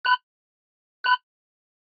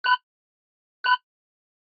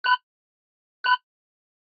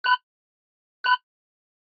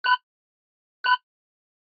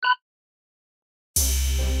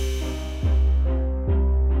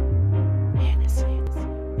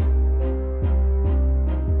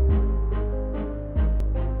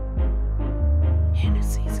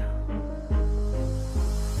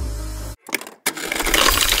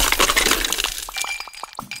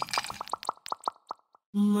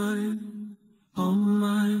my, oh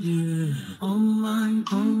my, yeah. Oh my,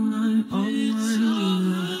 oh my, oh my,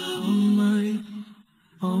 yeah.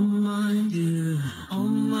 Oh my, yeah. Oh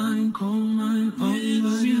my, oh my, oh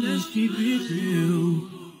my, let's keep it real.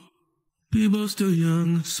 People still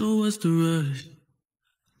young, so what's the rush?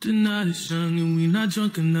 The night is young and we not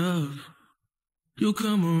drunk enough. You'll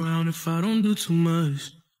come around if I don't do too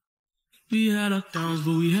much. We had our downs,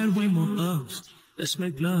 but we had way more ups. Let's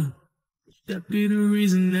make love. That be the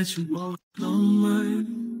reason that you won't know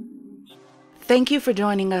mine. Thank you for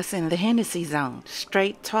joining us in the Hennessey Zone.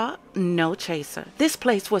 Straight talk, no chaser. This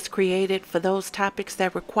place was created for those topics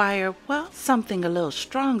that require, well, something a little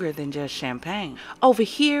stronger than just champagne. Over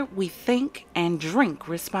here, we think and drink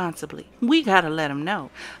responsibly. We gotta let them know.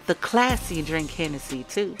 The classy drink Hennessey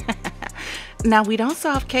too. Now, we don't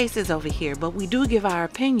solve cases over here, but we do give our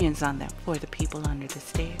opinions on them for the people under the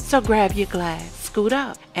stairs. So grab your glass, scoot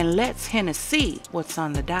up, and let's HenneSee what's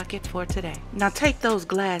on the docket for today. Now take those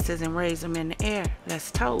glasses and raise them in the air.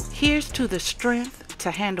 Let's toast. Here's to the strength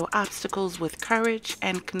to handle obstacles with courage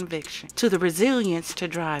and conviction, to the resilience to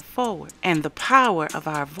drive forward, and the power of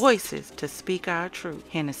our voices to speak our truth.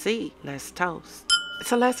 HenneSee, let's toast.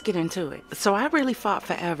 So let's get into it. So I really fought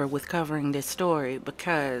forever with covering this story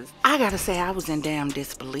because I gotta say I was in damn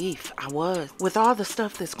disbelief. I was. With all the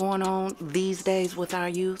stuff that's going on these days with our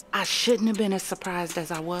youth, I shouldn't have been as surprised as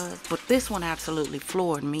I was. But this one absolutely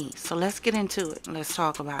floored me. So let's get into it and let's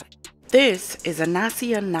talk about it. This is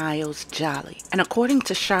Anasiah Niles Jolly, and according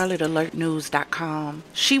to CharlotteAlertNews.com,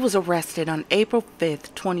 she was arrested on April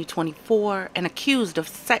 5th, 2024 and accused of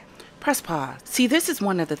Press pause. See, this is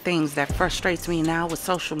one of the things that frustrates me now with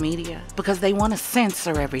social media because they want to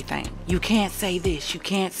censor everything. You can't say this, you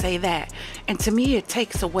can't say that. And to me, it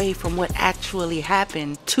takes away from what actually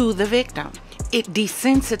happened to the victim. It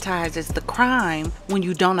desensitizes the crime when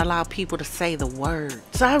you don't allow people to say the word.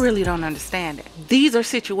 So I really don't understand it. These are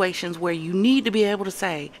situations where you need to be able to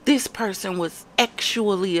say, this person was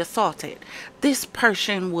actually assaulted. This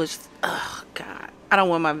person was, oh God. I don't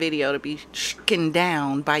want my video to be stricken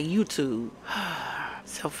down by YouTube.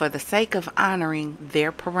 So for the sake of honoring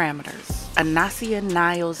their parameters, Anasiah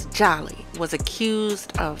Niles Jolly was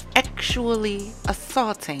accused of actually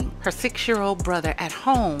assaulting her 6-year-old brother at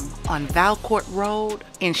home on Valcourt Road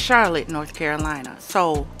in Charlotte, North Carolina.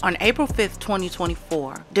 So on April 5th,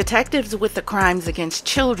 2024, detectives with the Crimes Against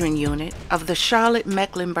Children Unit of the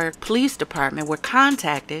Charlotte-Mecklenburg Police Department were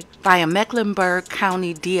contacted by a Mecklenburg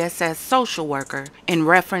County DSS social worker in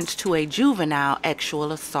reference to a juvenile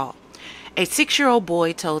actual assault. A 6-year-old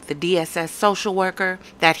boy told the DSS social worker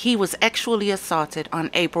that he was actually assaulted on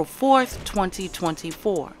April 4th,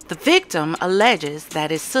 2024. The victim alleges that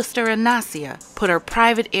his sister Anasiah put her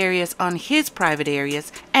private areas on his private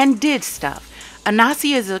areas and did stuff.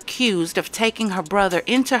 Anasiah is accused of taking her brother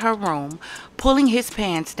into her room, pulling his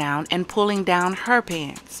pants down, and pulling down her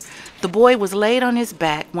pants. The boy was laid on his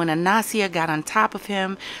back when Anasiah got on top of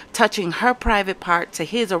him, touching her private part to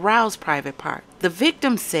his aroused private part. The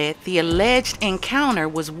victim said the alleged encounter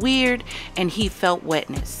was weird and he felt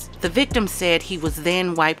wetness. The victim said he was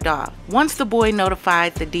then wiped off. Once the boy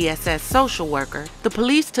notified the DSS social worker, the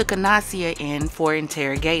police took Anasiah in for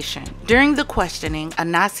interrogation. During the questioning,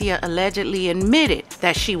 Anasiah allegedly admitted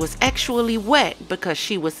that she was actually wet because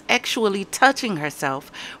she was actually touching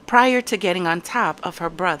herself prior to getting on top of her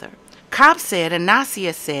brother. Cops said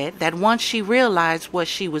Anasiah said that once she realized what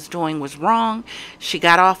she was doing was wrong, she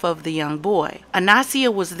got off of the young boy.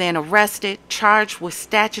 Anasiah was then arrested, charged with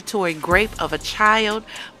statutory rape of a child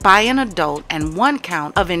by an adult and 1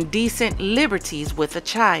 count of indecent liberties with a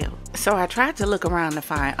child. So I tried to look around to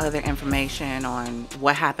find other information on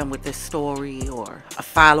what happened with this story or a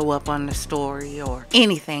follow-up on the story or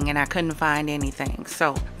anything, and I couldn't find anything.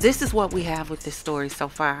 So this is what we have with this story so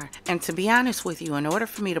far. And to be honest with you, in order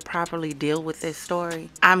for me to properly deal with this story,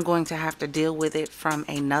 I'm going to have to deal with it from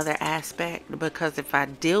another aspect, because if I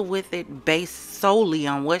deal with it based solely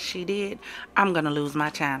on what she did, I'm going to lose my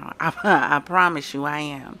channel. I promise you I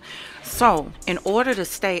am. So in order to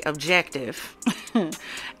stay objective,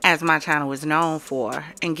 as my channel is known for,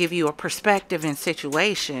 and give you a perspective in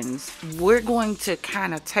situations, we're going to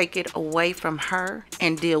kind of take it away from her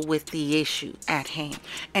and deal with the issue at hand.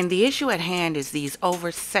 And the issue at hand is these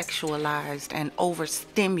over-sexualized and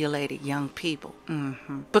overstimulated young people.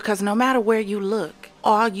 Because no matter where you look,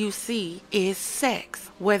 all you see is sex.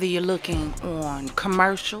 Whether you're looking on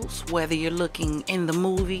commercials, whether you're looking in the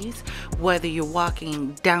movies, whether you're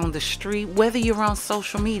walking down the street, whether you're on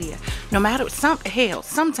social media, no matter,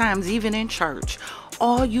 sometimes even in church,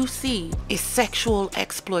 all you see is sexual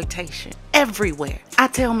exploitation everywhere. I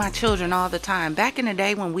tell my children all the time, back in the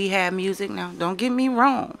day when we had music, now don't get me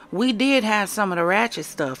wrong, we did have some of the ratchet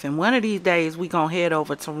stuff, and one of these days we gonna head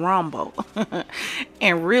over to Rumble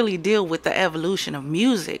and really deal with the evolution of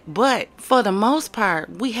music. But for the most part,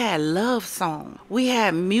 we had love songs. We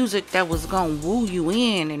had music that was gonna woo you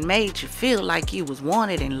in and made you feel like you was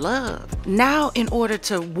wanted and loved. Now, in order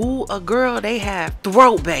to woo a girl, they have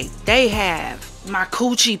throat bait. They have my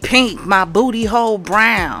coochie pink, my booty hole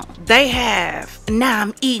brown. They have, now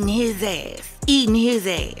I'm eating his ass, eating his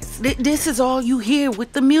ass. This is all you hear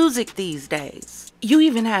with the music these days. You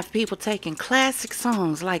even have people taking classic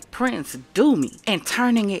songs like Prince Do Me and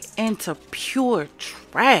turning it into pure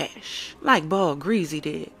trash, like Ball Greasy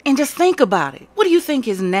did. And just think about it. What do you think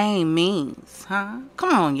his name means, huh?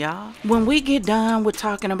 Come on, y'all. When we get done with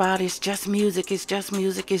talking about it's just music, it's just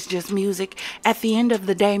music, it's just music, at the end of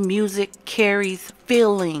the day, music carries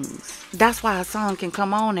feelings. That's why a song can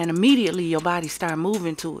come on and immediately your body start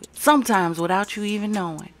moving to it, sometimes without you even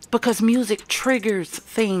knowing. Because music triggers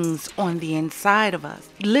things on the inside of us.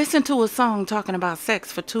 Listen to a song talking about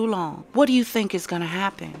sex for too long. What do you think is going to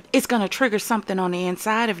happen? It's going to trigger something on the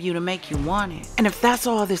inside of you to make you want it. And if that's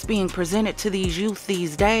all that's being presented to these youth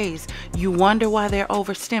these days, you wonder why they're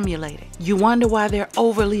overstimulated. You wonder why they're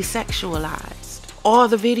overly sexualized. All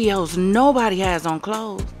the videos nobody has on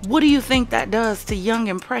clothes. What do you think that does to young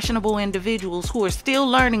impressionable individuals who are still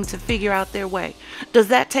learning to figure out their way? Does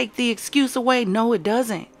that take the excuse away? No, it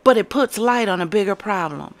doesn't. But it puts light on a bigger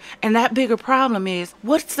problem. And that bigger problem is,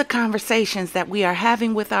 what's the conversations that we are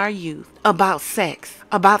having with our youth about sex,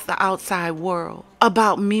 about the outside world,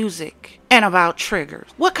 about music, and about triggers?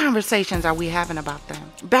 What conversations are we having about them?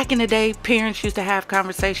 Back in the day, parents used to have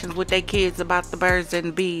conversations with their kids about the birds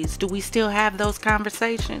and bees. Do we still have those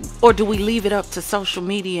conversations? Or do we leave it up to social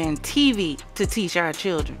media and TV to teach our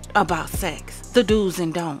children about sex, the do's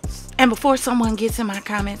and don'ts? And before someone gets in my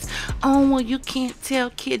comments, oh, well, you can't tell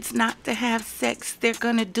kids not to have sex. They're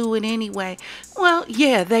gonna do it anyway. Well,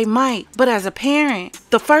 yeah, they might. But as a parent,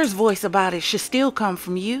 the first voice about it should still come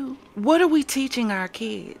from you. What are we teaching our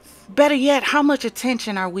kids? Better yet, how much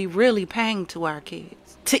attention are we really paying to our kids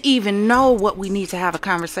to even know what we need to have a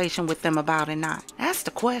conversation with them about and not? That's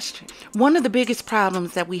the question. One of the biggest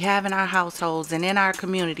problems that we have in our households and in our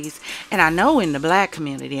communities, and I know in the Black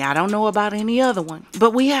community, I don't know about any other one,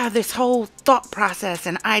 but we have this whole thought process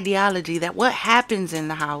and ideology that what happens in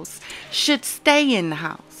the house should stay in the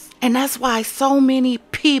house. And that's why so many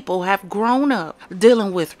people have grown up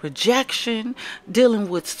dealing with rejection, dealing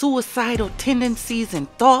with suicidal tendencies and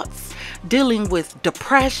thoughts, dealing with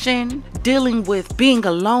depression, dealing with being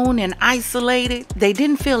alone and isolated. They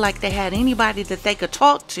didn't feel like they had anybody that they could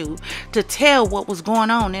talk to tell what was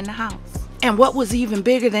going on in the house. And what was even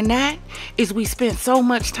bigger than that is we spent so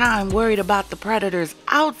much time worried about the predators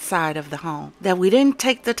outside of the home that we didn't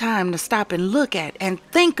take the time to stop and look at and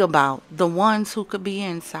think about the ones who could be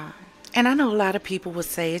inside. And I know a lot of people will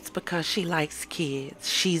say it's because she likes kids.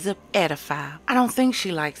 She's a pedophile. I don't think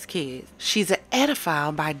she likes kids. She's a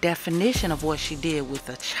pedophile by definition of what she did with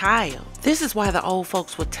a child. This is why the old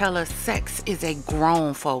folks would tell us sex is a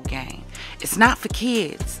grown folk game. It's not for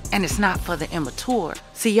kids, and it's not for the immature.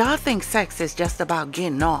 See, y'all think sex is just about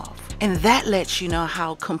getting off. And that lets you know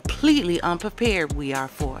how completely unprepared we are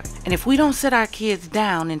for it. And if we don't sit our kids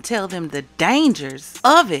down and tell them the dangers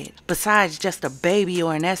of it, besides just a baby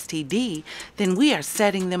or an STD, then we are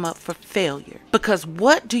setting them up for failure. Because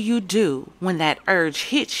what do you do when that urge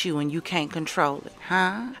hits you and you can't control it,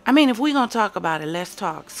 huh? I mean, if we're gonna talk about it, let's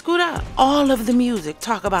talk. Scoot up. All of the music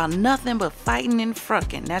talk about nothing but fighting and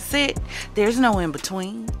frucking. That's it. There's no in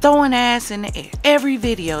between. Throwing ass in the air. Every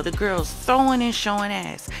video, the girls throwing and showing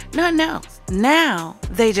ass. Nothing else. Now,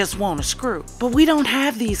 they just want to screw. But we don't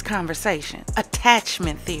have these conversations.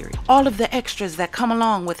 Attachment theory. All of the extras that come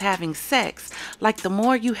along with having sex. Like the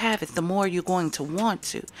more you have it, the more you're going to want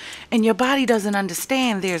to. And your body doesn't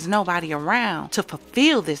understand there's nobody around to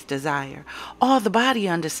fulfill this desire. All the body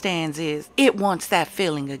understands is it wants that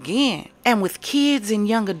feeling again. And with kids and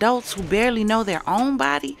young adults who barely know their own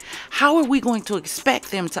body, how are we going to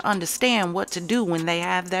expect them to understand what to do when they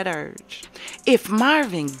have that urge? If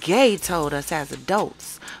Marvin Gaye told us as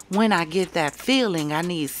adults, when I get that feeling, I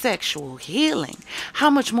need sexual healing,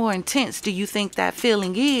 how much more intense do you think that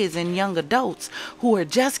feeling is in young adults who are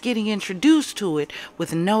just getting introduced to it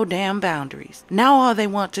with no damn boundaries? Now all they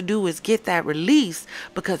want to do is get that release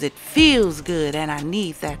because it feels good and I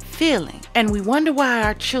need that feeling. And we wonder why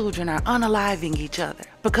our children are unaliving each other,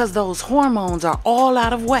 because those hormones are all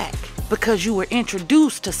out of whack. because you were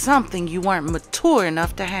introduced to something you weren't mature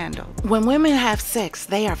enough to handle. When women have sex,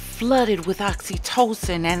 they are flooded with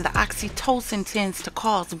oxytocin, and the oxytocin tends to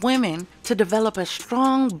cause women to develop a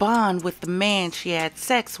strong bond with the man she had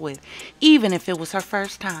sex with, even if it was her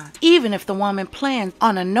first time. Even if the woman plans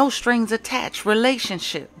on a no-strings-attached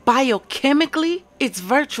relationship. Biochemically, it's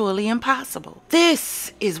virtually impossible.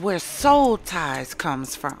 This is where soul ties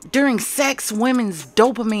comes from. During sex, women's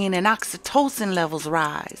dopamine and oxytocin levels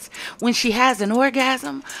rise. When she has an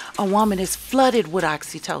orgasm, a woman is flooded with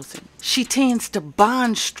oxytocin. She tends to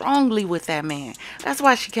bond strongly with that man. That's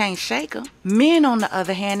why she can't shake him. Men, on the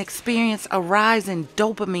other hand, experience a rise in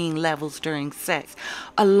dopamine levels during sex,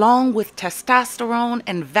 along with testosterone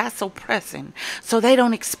and vasopressin, so they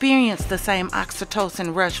don't experience the same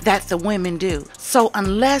oxytocin rush that the women do. So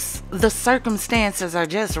unless the circumstances are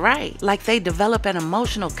just right, like they develop an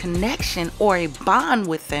emotional connection or a bond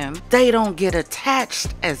with them, they don't get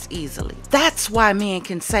attached as easily. That's why men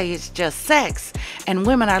can say it's just sex, and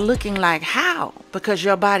women are looking like, how? Because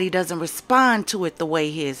your body doesn't respond to it the way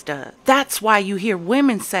his does. That's why you hear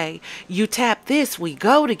women say, you tap this, we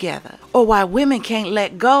go together. Or why women can't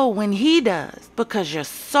let go when he does, because your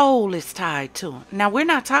soul is tied to him. Now, we're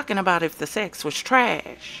not talking about if the sex was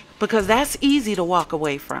trash, because that's easy to walk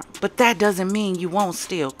away from. But that doesn't mean you won't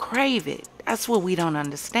still crave it. That's what we don't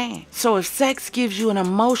understand. So if sex gives you an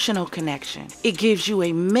emotional connection, it gives you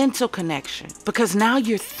a mental connection, because now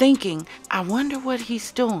you're thinking, I wonder what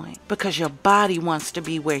he's doing, because your body wants to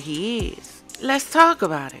be where he is. Let's talk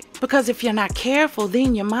about it. Because if you're not careful,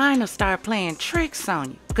 then your mind will start playing tricks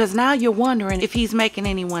on you. Because now you're wondering if he's making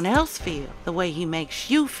anyone else feel the way he makes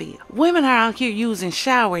you feel. Women are out here using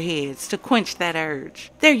shower heads to quench that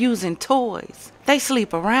urge. They're using toys. They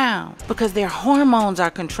sleep around because their hormones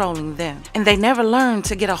are controlling them. And they never learn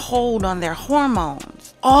to get a hold on their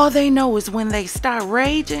hormones. All they know is when they start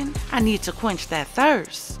raging, I need to quench that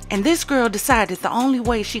thirst. And this girl decided the only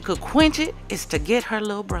way she could quench it is to get her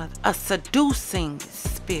little brother. A seducing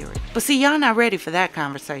spirit. But see, y'all not ready for that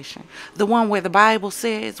conversation. The one where the Bible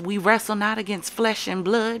says we wrestle not against flesh and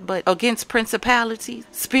blood, but against principalities,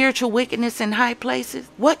 spiritual wickedness in high places.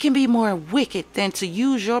 What can be more wicked than to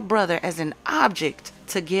use your brother as an object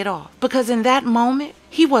to get off? Because in that moment,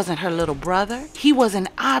 he wasn't her little brother. He was an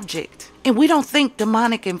object. And we don't think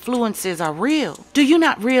demonic influences are real. Do you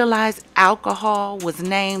not realize alcohol was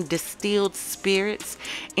named distilled spirits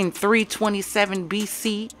in 327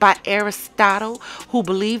 BC by Aristotle, who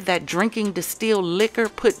believed that drinking distilled liquor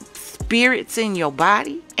put spirits in your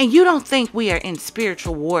body? And you don't think we are in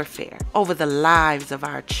spiritual warfare over the lives of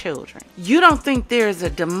our children. You don't think there is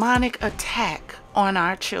a demonic attack on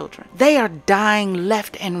our children. They are dying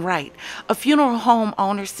left and right. A funeral home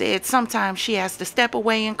owner said sometimes she has to step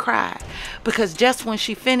away and cry because just when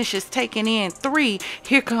she finishes taking in 3,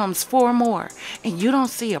 here comes 4 more. And you don't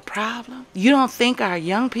see a problem? You don't think our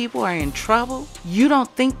young people are in trouble? You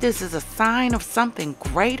don't think this is a sign of something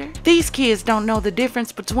greater? These kids don't know the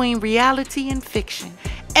difference between reality and fiction.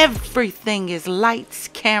 Everything is lights,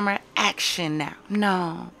 camera, action now.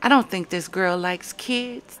 No, I don't think this girl likes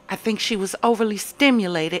kids. I think she was overly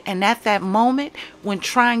stimulated, and at that moment, when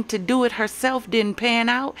trying to do it herself didn't pan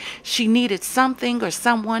out, she needed something or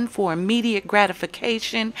someone for immediate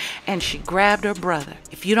gratification, and she grabbed her brother.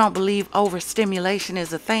 If you don't believe overstimulation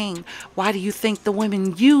is a thing, why do you think the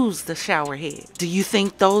women use the shower head? Do you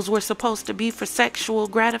think those were supposed to be for sexual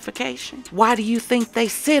gratification? Why do you think they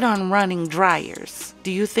sit on running dryers?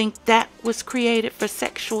 Do you think that was created for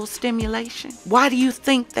sexual stimulation? Why do you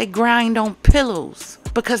think they grind on pillows?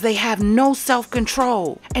 Because they have no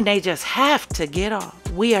self-control and they just have to get off.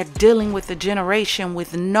 We are dealing with a generation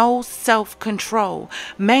with no self-control,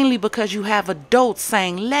 mainly because you have adults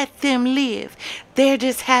saying, let them live. They're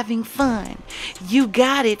just having fun. You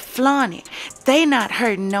got it, flaunt it. They not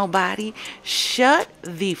hurting nobody. Shut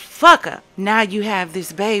the fuck up. Now you have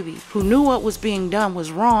this baby who knew what was being done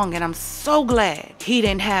was wrong, and I'm so glad he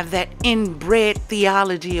didn't have that inbred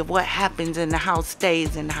theology of what happens in the house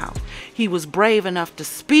stays in the house. He was brave enough to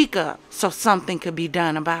speak up so something could be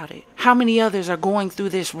done about it. How many others are going through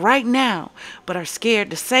this right now but are scared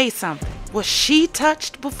to say something? Was she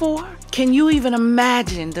touched before? Can you even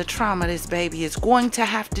imagine the trauma this baby is going to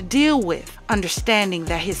have to deal with, understanding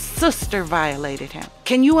that his sister violated him?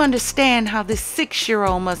 Can you understand how this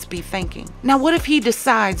 6-year-old must be thinking? Now, what if he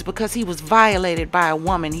decides because he was violated by a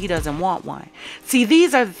woman he doesn't want one? See,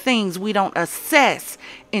 these are the things we don't assess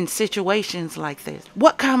in situations like this.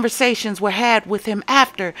 What conversations were had with him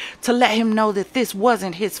after to let him know that this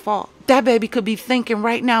wasn't his fault? That baby could be thinking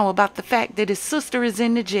right now about the fact that his sister is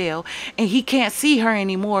in the jail and he can't see her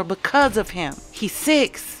anymore because of him. He's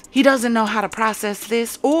 6. He doesn't know how to process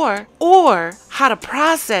this or how to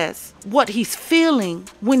process what he's feeling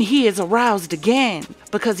when he is aroused again,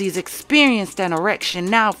 because he's experienced an erection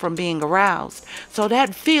now from being aroused. So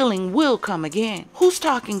that feeling will come again. Who's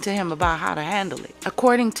talking to him about how to handle it?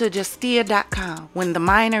 According to Justia.com, when the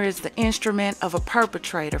minor is the instrument of a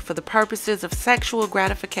perpetrator for the purposes of sexual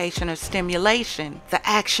gratification or stimulation, the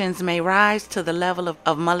actions may rise to the level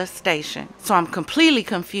of molestation. So I'm completely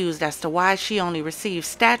confused as to why she only received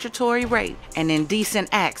statutory rape and indecent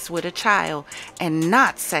acts with a child and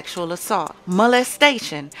not sexual assault,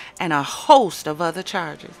 molestation, and a host of other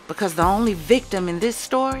charges. Because the only victim in this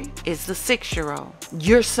story is the 6-year-old.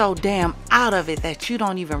 You're so damn out of it that you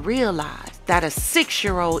don't even realize that a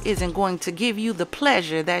 6-year-old isn't going to give you the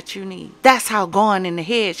pleasure that you need. That's how gone in the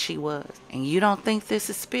head she was. And you don't think this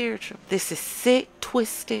is spiritual? This is sick,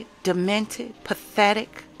 twisted, demented,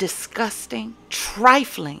 pathetic, disgusting,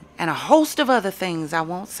 trifling, and a host of other things I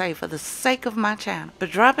won't say for the sake of my channel.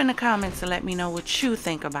 But drop in the comments and let me know what you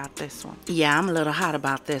think about this one. Yeah, I'm a little hot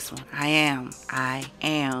about this one. I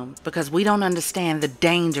am. Because we don't understand the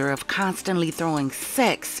danger of constantly throwing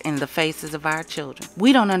sex in the faces of our children.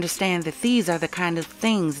 We don't understand that these are the kind of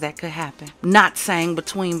things that could happen. Not saying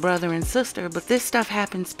between brother and sister, but this stuff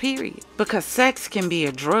happens, period. Because sex can be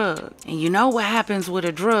a drug. And you know what happens with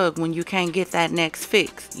a drug when you can't get that next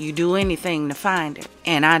fix. You do anything to find it.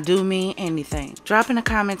 And I do mean anything. Drop in the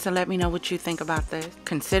comments and let me know what you think about this.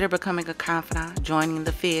 Consider becoming a confidant, joining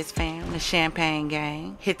the FizzFam, the Champagne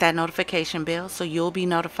Gang. Hit that notification bell so you'll be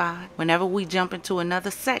notified whenever we jump into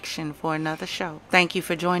another section for another show. Thank you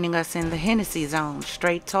for joining us in the Hennessey Zone.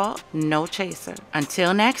 Straight talk, no chaser.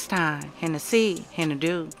 Until next time, HenneSee,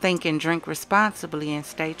 HenneDo. Think and drink responsibly and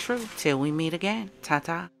stay true. Till we meet again.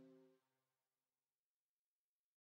 Ta-ta.